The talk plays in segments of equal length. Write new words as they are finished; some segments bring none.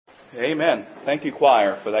Amen. Thank you,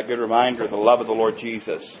 choir, for that good reminder of the love of the Lord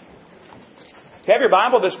Jesus. If you have your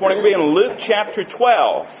Bible this morning, we'll be in Luke chapter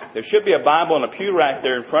 12. There should be a Bible in a pew rack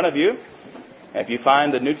there in front of you. If you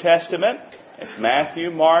find the New Testament, it's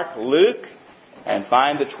Matthew, Mark, Luke, and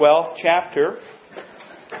find the 12th chapter.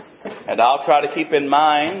 And I'll try to keep in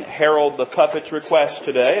mind Harold the Puppet's request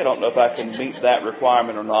today. I don't know if I can meet that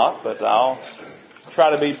requirement or not, but I'll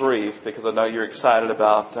try to be brief because I know you're excited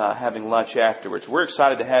about having lunch afterwards. We're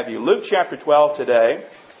excited to have you. Luke chapter 12 today.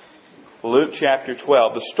 Luke chapter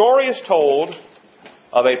 12. The story is told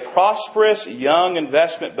of a prosperous young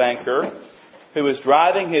investment banker who was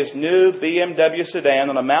driving his new BMW sedan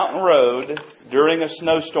on a mountain road during a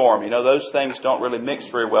snowstorm. You know, those things don't really mix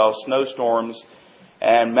very well, snowstorms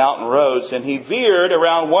and mountain roads. And he veered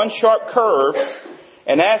around one sharp curve,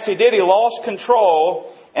 and as he did, he lost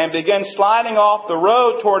control and began sliding off the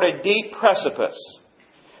road toward a deep precipice.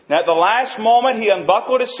 Now, at the last moment, he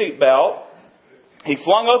unbuckled his seatbelt, he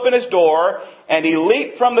flung open his door, and he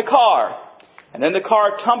leaped from the car. And then the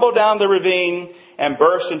car tumbled down the ravine and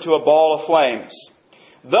burst into a ball of flames.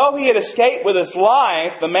 Though he had escaped with his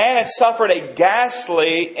life, the man had suffered a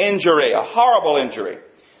ghastly injury, a horrible injury.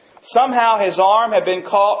 Somehow his arm had been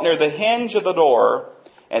caught near the hinge of the door,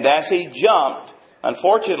 and as he jumped,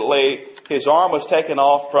 unfortunately, his arm was taken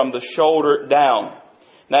off from the shoulder down.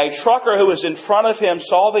 Now, a trucker who was in front of him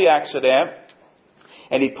saw the accident,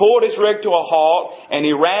 and he pulled his rig to a halt, and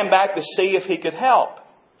he ran back to see if he could help.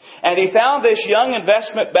 And he found this young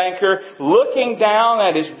investment banker looking down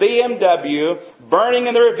at his BMW, burning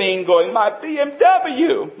in the ravine, going, "My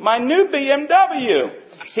BMW, my new BMW."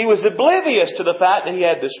 He was oblivious to the fact that he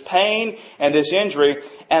had this pain and this injury.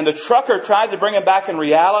 And the trucker tried to bring him back in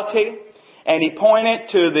reality. And he pointed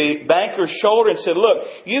to the banker's shoulder and said, "Look,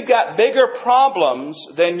 you've got bigger problems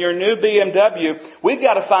than your new BMW. We've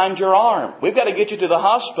got to find your arm. We've got to get you to the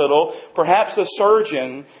hospital. Perhaps the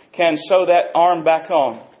surgeon can sew that arm back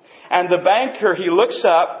on." And the banker, he looks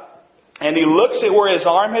up and he looks at where his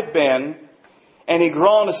arm had been, and he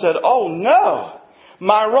groaned and said, "Oh no,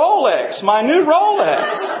 my Rolex, my new Rolex."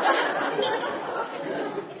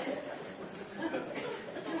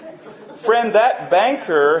 Friend, that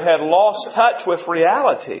banker had lost touch with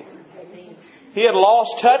reality. He had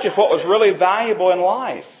lost touch with what was really valuable in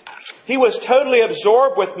life. He was totally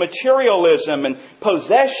absorbed with materialism and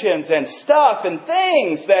possessions and stuff and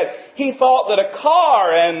things that he thought that a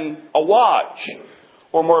car and a watch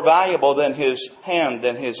were more valuable than his hand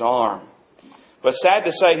and his arm. But sad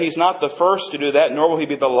to say, he's not the first to do that, nor will he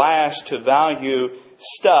be the last to value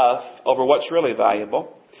stuff over what's really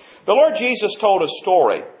valuable. The Lord Jesus told a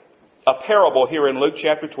story, a parable here in Luke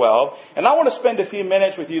chapter 12. And I want to spend a few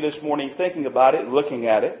minutes with you this morning thinking about it and looking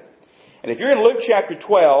at it. And if you're in Luke chapter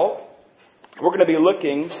 12, we're going to be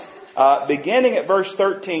looking, beginning at verse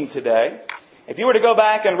 13 today. If you were to go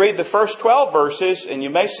back and read the first 12 verses, and you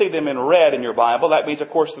may see them in red in your Bible, that means, of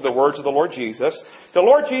course, they're the words of the Lord Jesus. The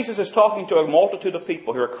Lord Jesus is talking to a multitude of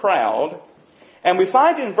people here, a crowd. And we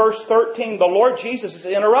find in verse 13, the Lord Jesus is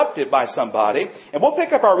interrupted by somebody. And we'll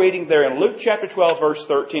pick up our reading there in Luke chapter 12, verse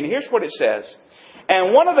 13. Here's what it says.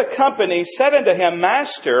 "And one of the company said unto him,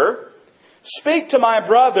 Master, speak to my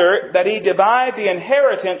brother that he divide the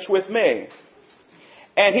inheritance with me.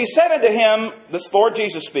 And he said unto him," this Lord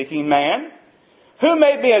Jesus speaking, "Man, who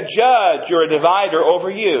made me a judge or a divider over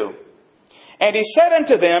you? And he said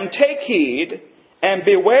unto them, Take heed and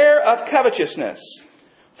beware of covetousness.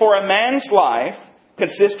 For a man's life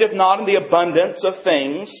consisteth not in the abundance of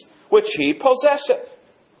things which he possesseth."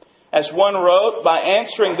 As one wrote, by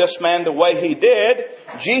answering this man the way he did,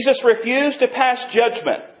 Jesus refused to pass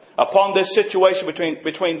judgment upon this situation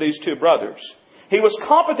between these two brothers. He was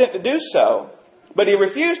competent to do so, but he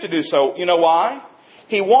refused to do so. You know why?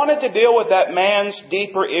 He wanted to deal with that man's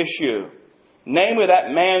deeper issue. Namely, that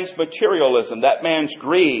man's materialism, that man's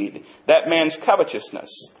greed, that man's covetousness.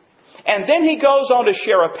 And then he goes on to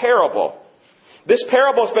share a parable. This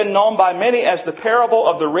parable has been known by many as the parable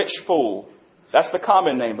of the rich fool. That's the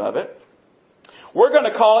common name of it. We're going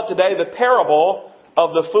to call it today the parable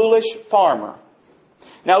of the foolish farmer.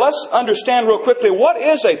 Now let's understand real quickly, what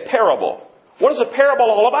is a parable? What is a parable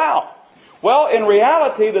all about? Well, in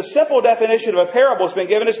reality, the simple definition of a parable has been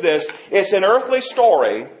given as this. It's an earthly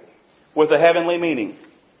story with a heavenly meaning.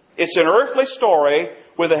 It's an earthly story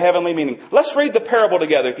with a heavenly meaning. Let's read the parable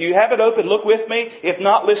together. If you have it open, look with me. If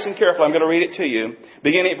not, listen carefully. I'm going to read it to you,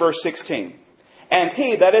 beginning at verse 16. "And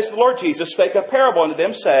he," that is the Lord Jesus, "spake a parable unto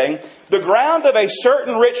them, saying, The ground of a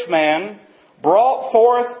certain rich man brought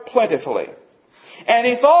forth plentifully. And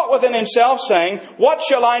he thought within himself, saying, What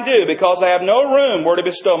shall I do, because I have no room where to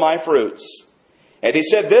bestow my fruits? And he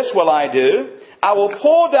said, this will I do. I will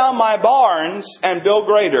pull down my barns and build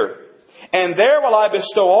greater. And there will I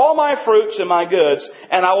bestow all my fruits and my goods.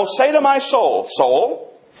 And I will say to my soul,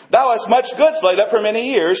 Soul, thou hast much goods laid up for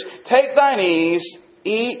many years. Take thine ease,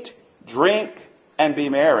 eat, drink, and be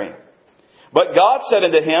merry. But God said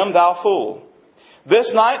unto him, Thou fool,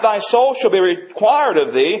 this night thy soul shall be required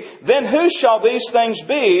of thee. Then whose shall these things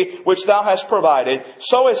be which thou hast provided?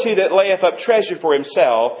 So is he that layeth up treasure for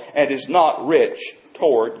himself and is not rich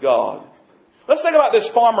toward God. Let's think about this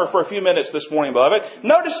farmer for a few minutes this morning, beloved.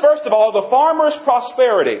 Notice, first of all, the farmer's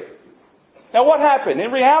prosperity. Now, what happened?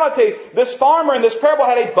 In reality, this farmer in this parable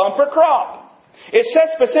had a bumper crop. It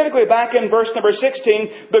says specifically back in verse number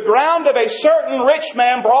 16, the ground of a certain rich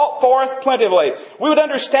man brought forth plentifully. We would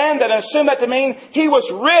understand that and assume that to mean he was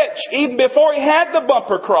rich even before he had the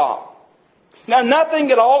bumper crop. Now, nothing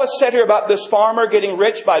at all is said here about this farmer getting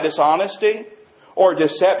rich by dishonesty or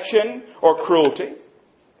deception or cruelty.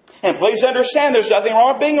 And please understand, there's nothing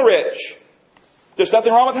wrong with being rich. There's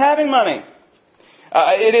nothing wrong with having money.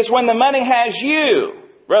 It is when the money has you,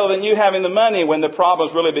 rather than you having the money, when the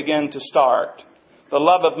problems really begin to start. The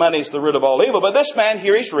love of money is the root of all evil. But this man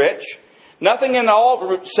here, he's rich. Nothing at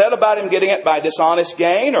all said about him getting it by dishonest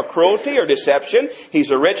gain or cruelty or deception. He's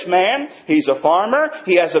a rich man. He's a farmer.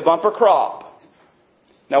 He has a bumper crop.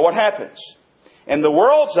 Now what happens? In the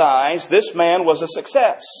world's eyes, this man was a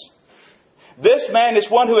success. This man is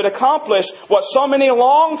one who had accomplished what so many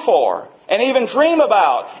long for and even dream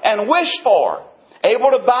about and wish for.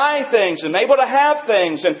 Able to buy things and able to have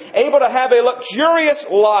things and able to have a luxurious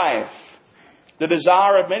life. The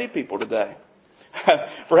desire of many people today.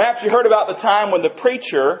 Perhaps you heard about the time when the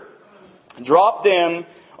preacher dropped in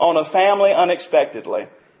on a family unexpectedly.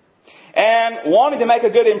 And wanting to make a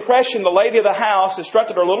good impression, the lady of the house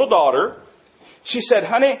instructed her little daughter. She said,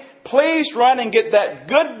 honey, please run and get that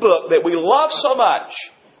good book that we love so much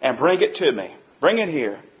and bring it to me. Bring it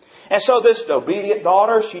here. And so this obedient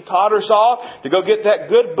daughter, she totters off to go get that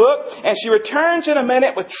good book. And she returns in a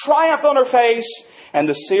minute with triumph on her face and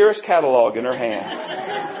the Sears catalog in her hand.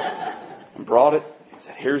 And brought it and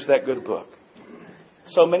said, here's that good book.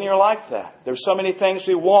 So many are like that. There's so many things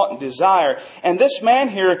we want and desire. And this man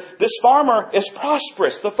here, this farmer is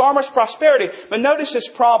prosperous. The farmer's prosperity. But notice his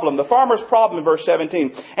problem. The farmer's problem in verse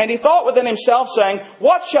 17. And he thought within himself, saying,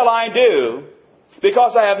 what shall I do?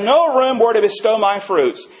 Because I have no room where to bestow my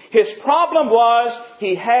fruits. His problem was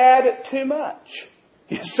he had too much.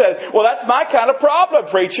 He said, well, that's my kind of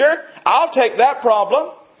problem, preacher. I'll take that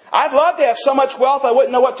problem. I'd love to have so much wealth I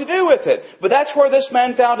wouldn't know what to do with it. But that's where this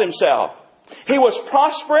man found himself. He was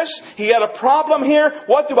prosperous. He had a problem here.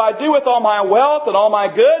 What do I do with all my wealth and all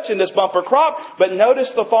my goods in this bumper crop? But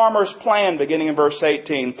notice the farmer's plan beginning in verse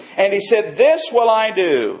 18. And he said, this will I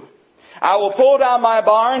do. I will pull down my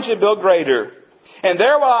barns and build greater. And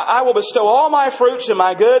there I will bestow all my fruits and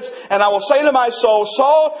my goods. And I will say to my soul,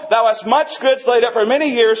 Soul, thou hast much goods laid up for many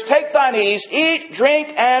years. Take thine ease, eat, drink,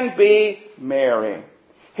 and be merry.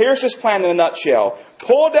 Here's his plan in a nutshell.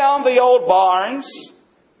 Pull down the old barns.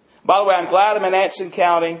 By the way, I'm glad I'm in Anson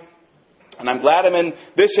County. And I'm glad I'm in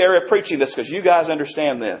this area preaching this because you guys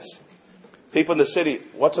understand this. People in the city,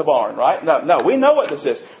 what's a barn, right? No, we know what this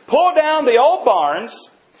is. Pull down the old barns.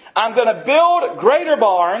 I'm going to build greater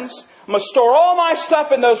barns. I'm going to store all my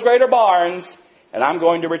stuff in those greater barns. And I'm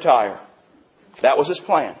going to retire. That was his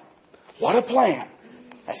plan. What a plan.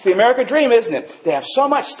 That's the American dream, isn't it? They have so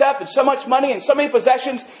much stuff and so much money and so many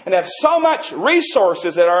possessions and have so much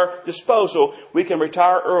resources at our disposal, we can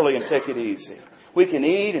retire early and take it easy. We can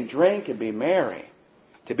eat and drink and be merry.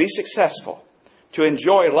 To be successful. To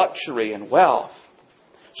enjoy luxury and wealth.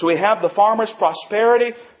 So we have the farmer's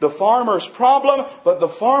prosperity, the farmer's problem, but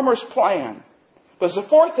the farmer's plan. But there's a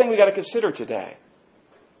fourth thing we've got to consider today.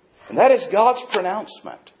 And that is God's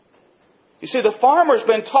pronouncement. You see, the farmer's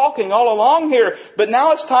been talking all along here, but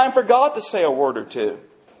now it's time for God to say a word or two.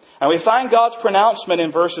 And we find God's pronouncement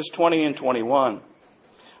in verses 20 and 21.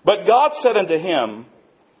 But God said unto him,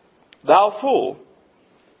 Thou fool,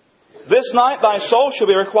 this night thy soul shall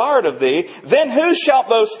be required of thee. Then whose shalt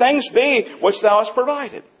those things be which thou hast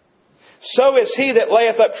provided? So is he that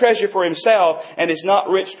layeth up treasure for himself and is not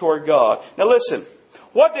rich toward God. Now listen,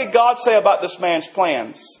 what did God say about this man's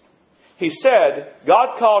plans? He said,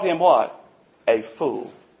 God called him what? A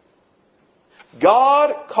fool.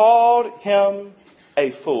 God called him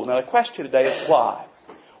a fool. Now the question today is why?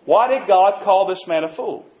 Why did God call this man a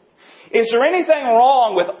fool? Is there anything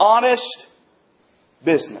wrong with honest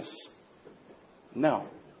business? No.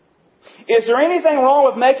 Is there anything wrong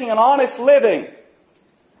with making an honest living?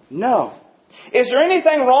 No. Is there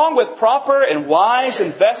anything wrong with proper and wise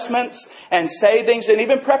investments and savings and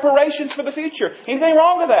even preparations for the future? Anything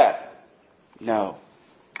wrong with that? No.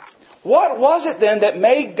 What was it then that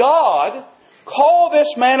made God call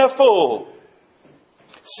this man a fool?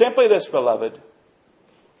 Simply this, beloved.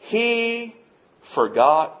 He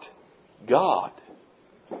forgot God.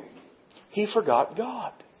 He forgot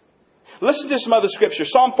God. Listen to some other scripture.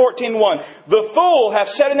 Psalm 14:1. The fool hath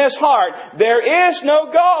said in his heart, there is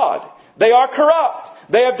no God. They are corrupt.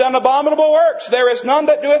 They have done abominable works. There is none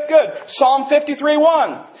that doeth good. Psalm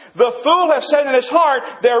 53:1. The fool hath said in his heart,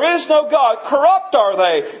 there is no God. Corrupt are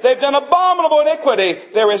they. They've done abominable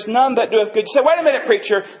iniquity. There is none that doeth good. You say, wait a minute,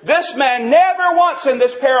 preacher. This man never once in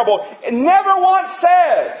this parable, never once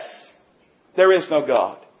says, there is no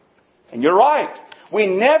God. And you're right. We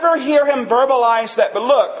never hear him verbalize that. But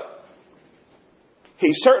look,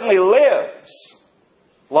 he certainly lives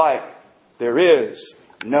like there is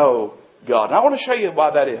no God. And I want to show you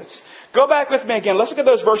why that is. Go back with me again. Let's look at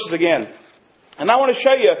those verses again. And I want to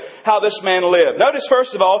show you how this man lived. Notice,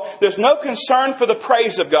 first of all, there's no concern for the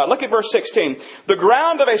praise of God. Look at verse 16. The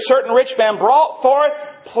ground of a certain rich man brought forth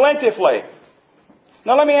plentifully.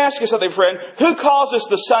 Now let me ask you something, friend. Who causes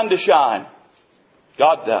the sun to shine?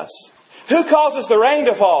 God does. Who causes the rain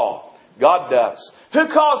to fall? God does. Who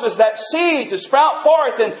causes that seed to sprout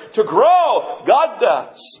forth and to grow? God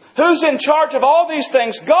does. Who's in charge of all these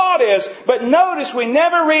things? God is. But notice we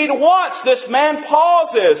never read once this man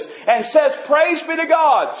pauses and says, praise be to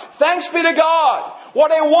God. Thanks be to God.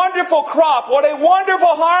 What a wonderful crop. What a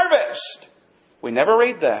wonderful harvest. We never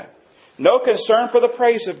read that. No concern for the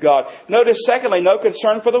praise of God. Notice, secondly, no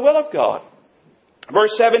concern for the will of God.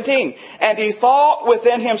 Verse 17. And he thought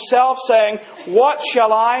within himself, saying, what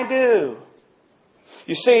shall I do?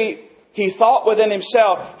 You see, he thought within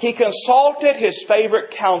himself. He consulted his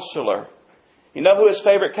favorite counselor. You know who his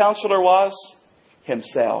favorite counselor was?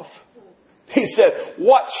 Himself. He said,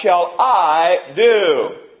 what shall I do?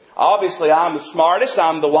 Obviously, I'm the smartest.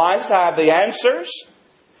 I'm the wisest. I have the answers.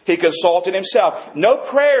 He consulted himself. No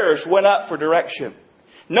prayers went up for direction.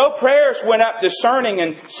 No prayers went up discerning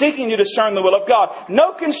and seeking to discern the will of God.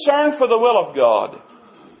 No concern for the will of God.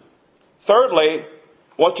 Thirdly,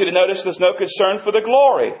 I want you to notice there's no concern for the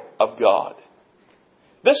glory of God.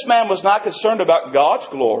 This man was not concerned about God's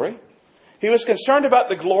glory. He was concerned about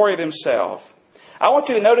the glory of himself. I want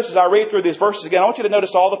you to notice as I read through these verses again, I want you to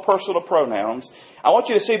notice all the personal pronouns. I want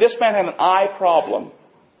you to see this man had an I problem.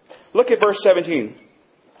 Look at verse 17.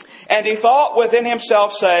 And he thought within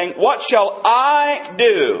himself, saying, what shall I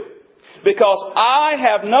do? Because I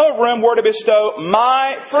have no room where to bestow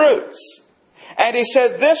my fruits. And he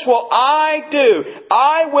said, this will I do.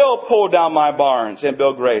 I will pull down my barns and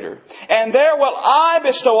build greater. And there will I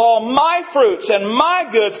bestow all my fruits and my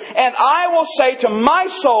goods. And I will say to my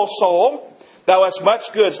soul, thou hast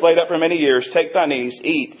much goods laid up for many years. Take thine ease,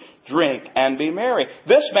 eat, drink, and be merry.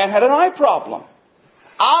 This man had an I problem.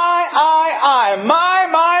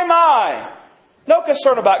 My. No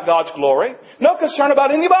concern about God's glory. No concern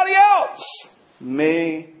about anybody else.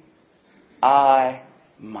 Me, I,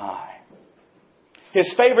 my.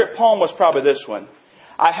 His favorite poem was probably this one.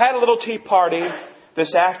 I had a little tea party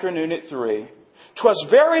this afternoon at 3. 'Twas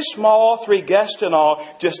very small, 3 guests in all,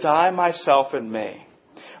 just I, myself, and me.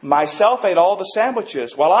 Myself ate all the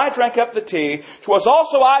sandwiches, while I drank up the tea. 'Twas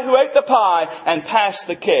also I who ate the pie and passed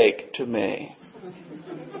the cake to me.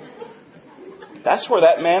 That's where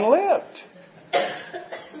that man lived.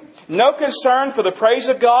 No concern for the praise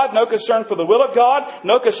of God. No concern for the will of God.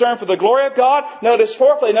 No concern for the glory of God. Notice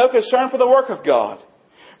fourthly, no concern for the work of God.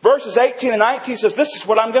 Verses 18 and 19 says, this is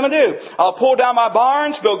what I'm going to do. I'll pull down my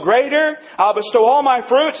barns, build greater. I'll bestow all my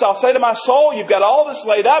fruits. I'll say to my soul, you've got all this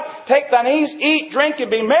laid up. Take thine ease, eat, drink, and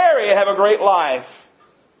be merry, and have a great life.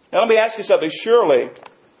 Now let me ask you something. Surely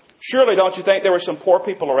don't you think there were some poor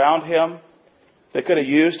people around him that could have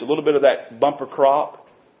used a little bit of that bumper crop,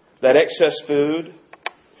 that excess food?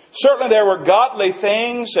 Certainly there were godly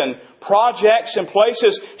things and projects and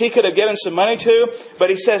places he could have given some money to. But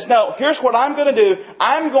he says, no, here's what I'm going to do.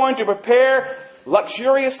 I'm going to prepare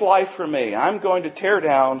luxurious life for me. I'm going to tear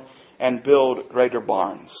down and build greater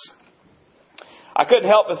barns. I couldn't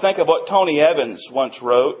help but think of what Tony Evans once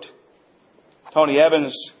wrote. Tony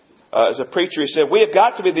Evans, as a preacher, he said, we have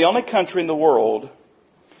got to be the only country in the world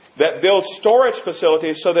that builds storage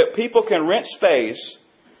facilities so that people can rent space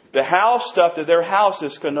to house stuff that their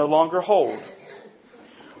houses can no longer hold.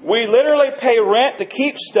 We literally pay rent to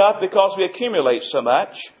keep stuff because we accumulate so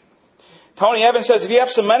much. Tony Evans says, if you have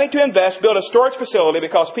some money to invest, build a storage facility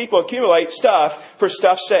because people accumulate stuff for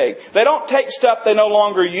stuff's sake. They don't take stuff they no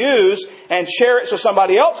longer use and share it so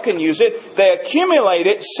somebody else can use it. They accumulate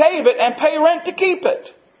it, save it, and pay rent to keep it.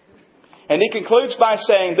 And he concludes by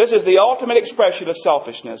saying, this is the ultimate expression of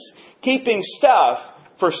selfishness. Keeping stuff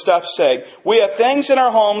for stuff's sake. We have things in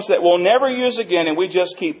our homes that we'll never use again and we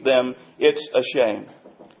just keep them. It's a shame.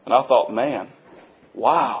 And I thought, man,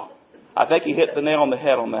 wow. I think he hit the nail on the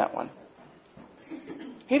head on that one.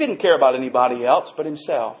 He didn't care about anybody else but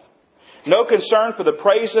himself. No concern for the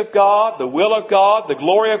praise of God, the will of God, the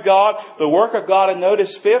glory of God, the work of God. And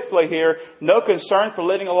notice fifthly here, no concern for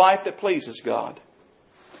living a life that pleases God.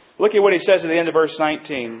 Look at what he says at the end of verse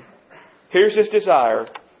 19. Here's his desire.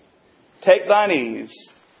 Take thine ease,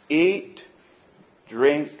 eat,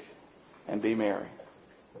 drink, and be merry.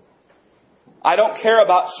 I don't care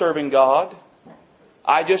about serving God.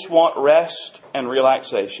 I just want rest and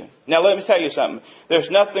relaxation. Now let me tell you something. There's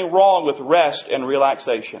nothing wrong with rest and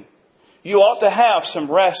relaxation. You ought to have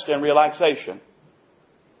some rest and relaxation.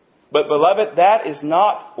 But beloved, that is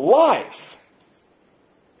not life.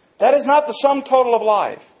 That is not the sum total of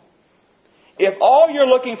life. If all you're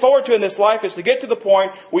looking forward to in this life is to get to the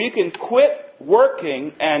point where you can quit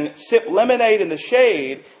working and sip lemonade in the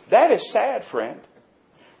shade, that is sad, friend.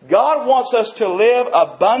 God wants us to live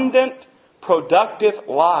abundant, productive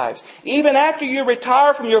lives. Even after you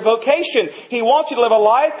retire from your vocation, He wants you to live a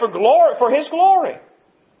life for glory, for His glory.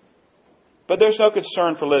 But there's no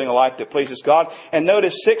concern for living a life that pleases God. And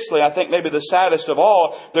notice, sixthly, I think maybe the saddest of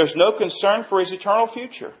all, there's no concern for his eternal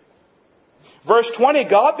future. Verse 20,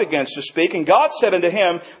 God begins to speak, and God said unto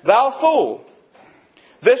him, Thou fool,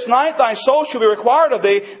 this night thy soul shall be required of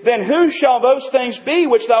thee, then who shall those things be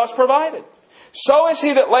which thou hast provided? So is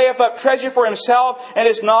he that layeth up treasure for himself and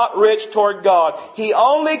is not rich toward God. He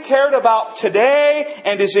only cared about today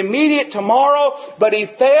and his immediate tomorrow, but he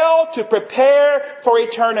failed to prepare for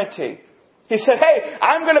eternity. He said, hey,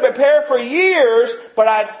 I'm going to prepare for years, but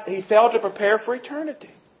he failed to prepare for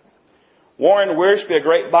eternity. Warren Wiersbe, a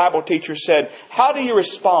great Bible teacher, said, how do you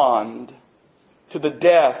respond to the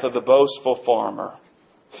death of the boastful farmer?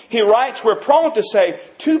 He writes, we're prone to say,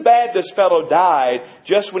 too bad this fellow died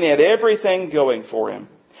just when he had everything going for him.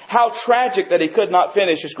 How tragic that he could not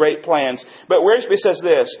finish his great plans. But Wiersbe says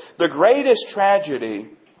this, the greatest tragedy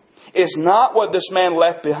is not what this man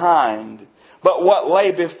left behind, but what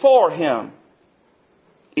lay before him.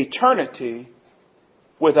 Eternity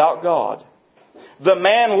without God. The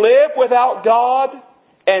man lived without God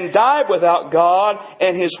and died without God,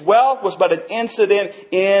 and his wealth was but an incident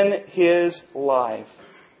in his life.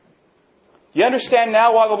 You understand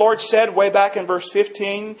now why the Lord said way back in verse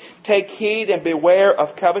 15, take heed and beware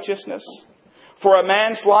of covetousness. For a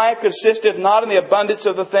man's life consisteth not in the abundance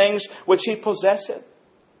of the things which he possesseth.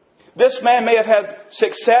 This man may have had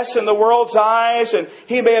success in the world's eyes, and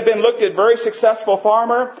he may have been looked at a very successful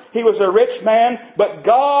farmer. He was a rich man, but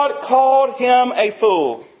God called him a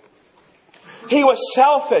fool. He was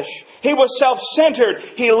selfish. He was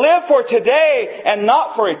self-centered. He lived for today and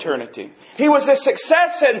not for eternity. He was a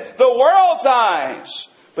success in the world's eyes,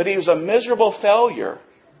 but he was a miserable failure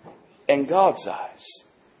in God's eyes.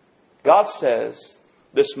 God says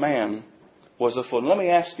this man was a fool. And let me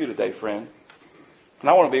ask you today, friend, and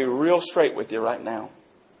I want to be real straight with you right now.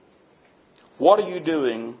 What are you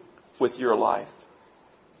doing with your life?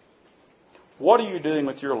 What are you doing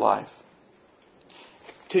with your life?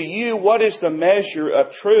 To you, what is the measure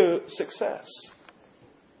of true success?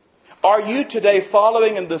 Are you today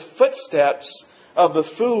following in the footsteps of the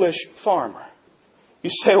foolish farmer? You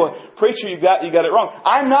say, well, preacher, you got it wrong.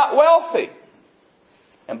 I'm not wealthy.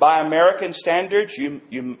 And by American standards,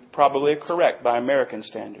 you probably are correct by American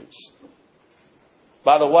standards.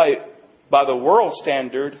 By the way, by the world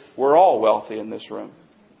standard, we're all wealthy in this room.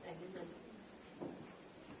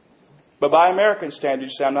 But by American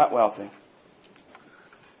standards, you say, I'm not wealthy.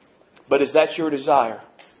 But is that your desire?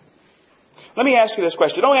 Let me ask you this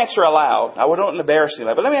question. Don't answer aloud. I don't embarrass you.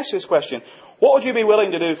 But let me ask you this question. What would you be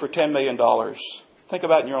willing to do for $10 million? Think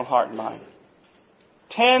about it in your own heart and mind.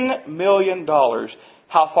 $10 million.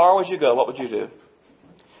 How far would you go? What would you do?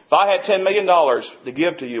 If I had $10 million to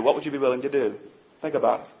give to you, what would you be willing to do? Think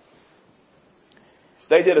about it.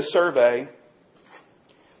 They did a survey.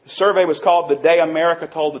 The survey was called The Day America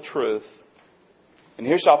Told the Truth. And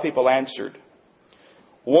here's how people answered.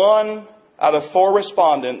 1 out of 4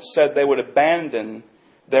 respondents said they would abandon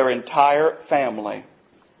their entire family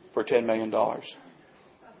for $10 million. 23%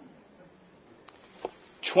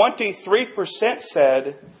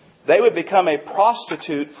 said they would become a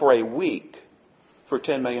prostitute for a week for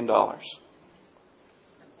 $10 million.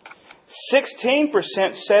 16%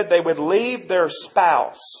 said they would leave their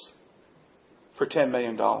spouse for $10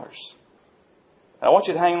 million. I want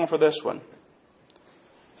you to hang on for this one.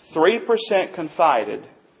 3% confided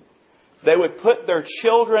they would put their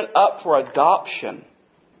children up for adoption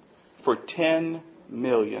for $10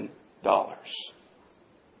 million.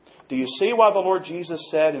 Do you see why the Lord Jesus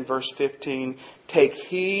said in verse 15, "Take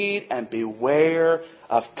heed and beware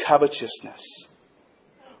of covetousness.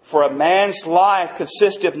 For a man's life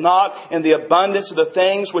consisteth not in the abundance of the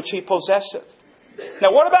things which he possesseth."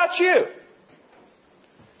 Now what about you?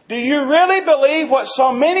 Do you really believe what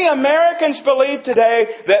so many Americans believe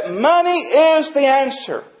today, that money is the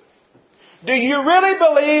answer? Do you really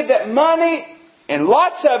believe that money, and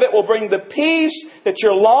lots of it, will bring the peace that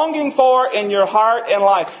you're longing for in your heart and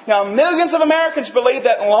life? Now, millions of Americans believe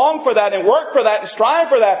that and long for that and work for that and strive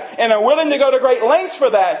for that and are willing to go to great lengths for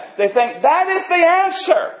that. They think that is the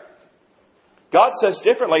answer. God says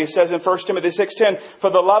differently. He says in 1 Timothy 6:10, "For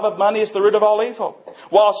the love of money is the root of all evil.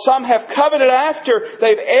 While some have coveted after,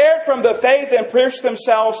 they've erred from the faith and pierced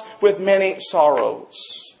themselves with many sorrows."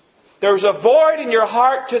 There's a void in your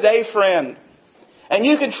heart today, friend. And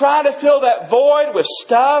you can try to fill that void with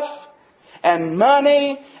stuff and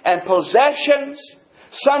money and possessions.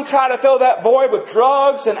 Some try to fill that void with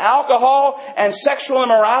drugs and alcohol and sexual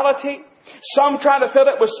immorality. Some try to fill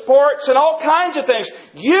it with sports and all kinds of things.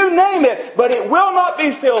 You name it, but it will not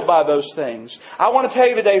be filled by those things. I want to tell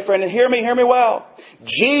you today, friend, and hear me well.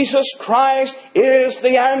 Jesus Christ is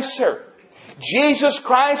the answer. Jesus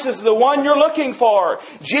Christ is the one you're looking for.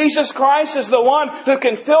 Jesus Christ is the one who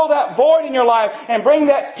can fill that void in your life and bring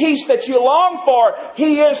that peace that you long for.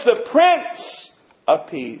 He is the Prince of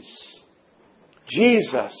Peace.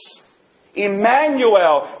 Jesus,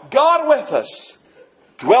 Emmanuel, God with us,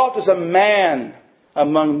 dwelt as a man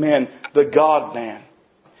among men, the God-man.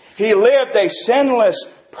 He lived a sinless,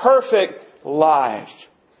 perfect life.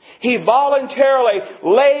 He voluntarily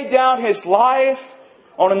laid down His life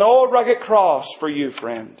on an old rugged cross for you,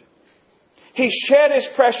 friend. He shed His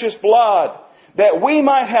precious blood that we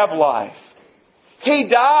might have life. He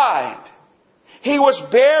died. He was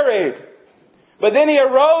buried. But then He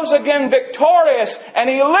arose again victorious, and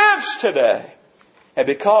He lives today. And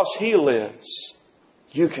because He lives,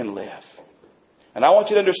 you can live. And I want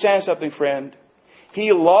you to understand something, friend.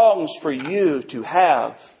 He longs for you to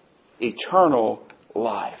have eternal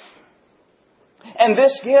life. And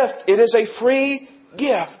this gift, it is a free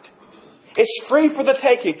gift. It's free for the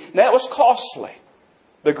taking. Now, that was costly.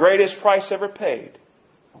 The greatest price ever paid.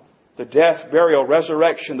 The death, burial,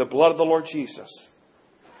 resurrection, the blood of the Lord Jesus.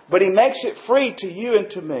 But He makes it free to you and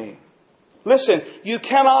to me. Listen, you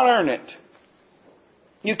cannot earn it.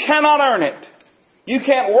 You cannot earn it. You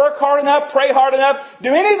can't work hard enough, pray hard enough, do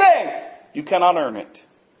anything. You cannot earn it.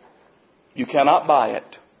 You cannot buy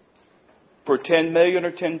it. For 10 million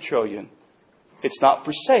or 10 trillion. It's not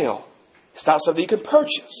for sale. It's not something you can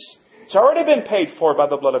purchase. It's already been paid for by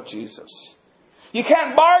the blood of Jesus. You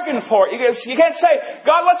can't bargain for it. You can't say,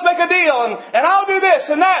 "God, let's make a deal and I'll do this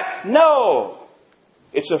and that." No.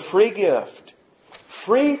 It's a free gift.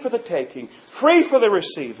 Free for the taking. Free for the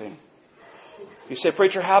receiving. You say,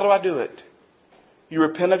 "Preacher, how do I do it?" You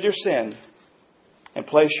repent of your sin and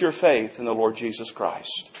place your faith in the Lord Jesus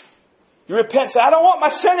Christ. You repent and say, "I don't want my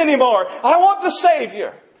sin anymore. I want the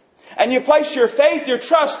Savior." And you place your faith, your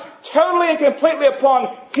trust totally and completely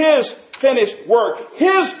upon His finished work,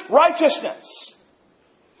 His righteousness,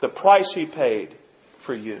 the price He paid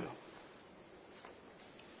for you.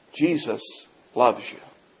 Jesus loves you.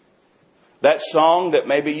 That song that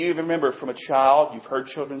maybe you remember from a child, you've heard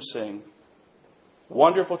children sing.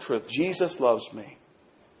 Wonderful truth. Jesus loves me.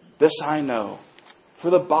 This I know, for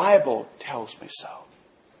the Bible tells me so.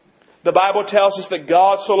 The Bible tells us that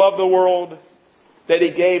God so loved the world that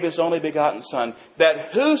He gave His only begotten Son,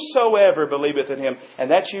 that whosoever believeth in Him, and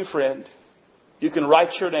that's you, friend, you can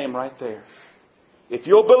write your name right there. If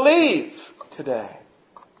you'll believe today,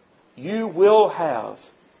 you will have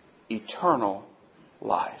eternal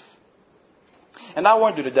life. And I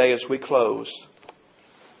wonder today as we close,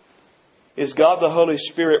 is God the Holy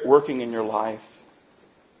Spirit working in your life?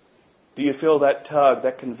 Do you feel that tug,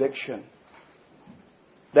 that conviction,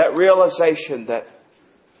 that realization that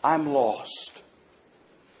I'm lost?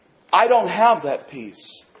 I don't have that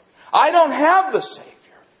peace. I don't have the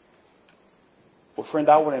Savior. Well, friend,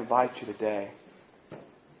 I want to invite you today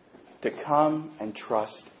to come and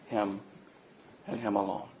trust Him and Him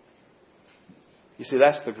alone. You see,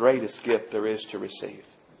 that's the greatest gift there is to receive.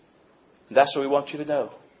 And that's what we want you to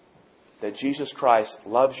know. That Jesus Christ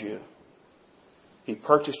loves you. He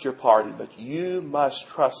purchased your pardon, but you must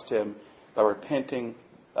trust Him by repenting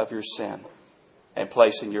of your sin. and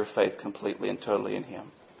placing your faith completely and totally in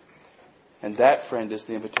Him. And that, friend, is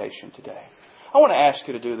the invitation today. I want to ask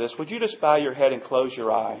you to do this. Would you just bow your head and close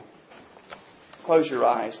your eye? Close your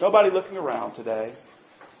eyes. Nobody looking around today.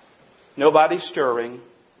 Nobody stirring.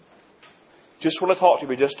 Just want to talk to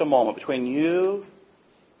you for just a moment between you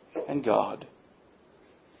and God.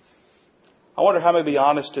 I wonder how many be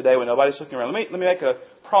honest today when nobody's looking around. Let me make a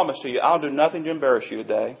promise to you. I'll do nothing to embarrass you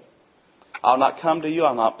today. I'll not come to you.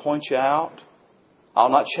 I'll not point you out. I'll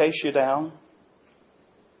not chase you down.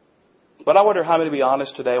 But I wonder how many be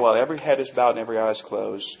honest today while every head is bowed and every eye is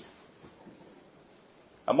closed.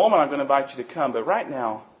 A moment I'm going to invite you to come, but right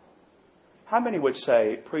now, how many would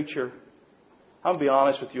say, Preacher, I'm going to be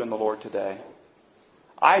honest with you and the Lord today.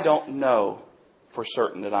 I don't know for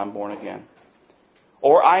certain that I'm born again.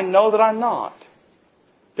 Or I know that I'm not.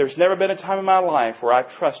 There's never been a time in my life where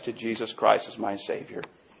I've trusted Jesus Christ as my Savior,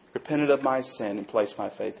 repented of my sin, and placed my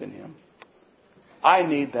faith in Him. I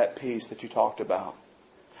need that peace that you talked about.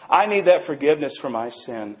 I need that forgiveness for my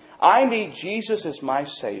sin. I need Jesus as my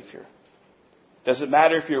Savior. Doesn't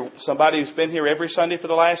matter if you're somebody who's been here every Sunday for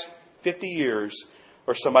the last 50 years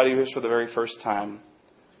or somebody who's for the very first time.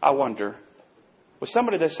 I wonder, would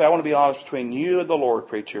somebody just say, I want to be honest between you and the Lord,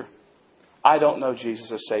 preacher. I don't know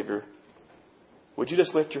Jesus as Savior. Would you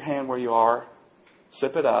just lift your hand where you are,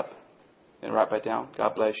 slip it up, and write back down?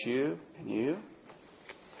 God bless you and you.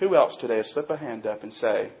 Who else today? Slip a hand up and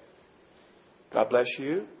say, God bless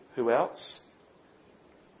you. Who else?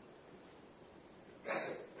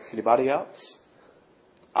 Anybody else?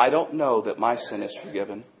 I don't know that my sin is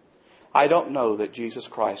forgiven. I don't know that Jesus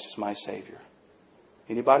Christ is my Savior.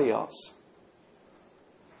 Anybody else?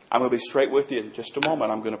 I'm going to be straight with you in just a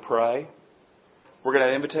moment. I'm going to pray. We're going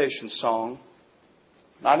to have an invitation song.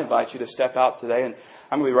 I'd invite you to step out today, and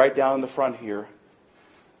I'm going to be right down in the front here.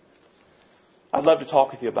 I'd love to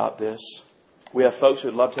talk with you about this. We have folks who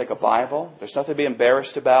would love to take a Bible. There's nothing to be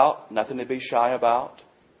embarrassed about, nothing to be shy about.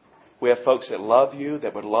 We have folks that love you,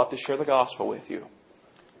 that would love to share the gospel with you.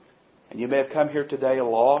 And you may have come here today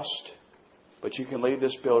lost, but you can leave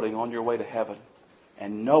this building on your way to heaven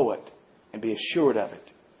and know it and be assured of it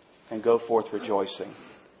and go forth rejoicing.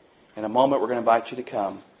 In a moment, we're going to invite you to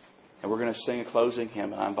come, and we're going to sing a closing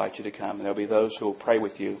hymn, and I invite you to come. And there'll be those who will pray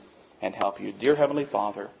with you and help you. Dear Heavenly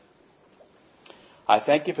Father, I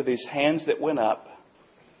thank you for these hands that went up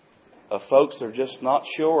of folks that are just not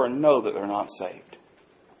sure or know that they're not saved.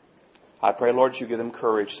 I pray, Lord, you give them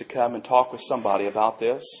courage to come and talk with somebody about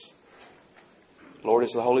this. Lord,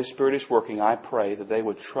 as the Holy Spirit is working, I pray that they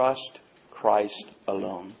would trust Christ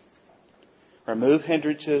alone. Remove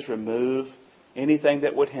hindrances, remove anything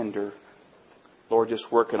that would hinder. Lord,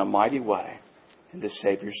 just work in a mighty way. In this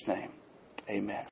Savior's name, amen.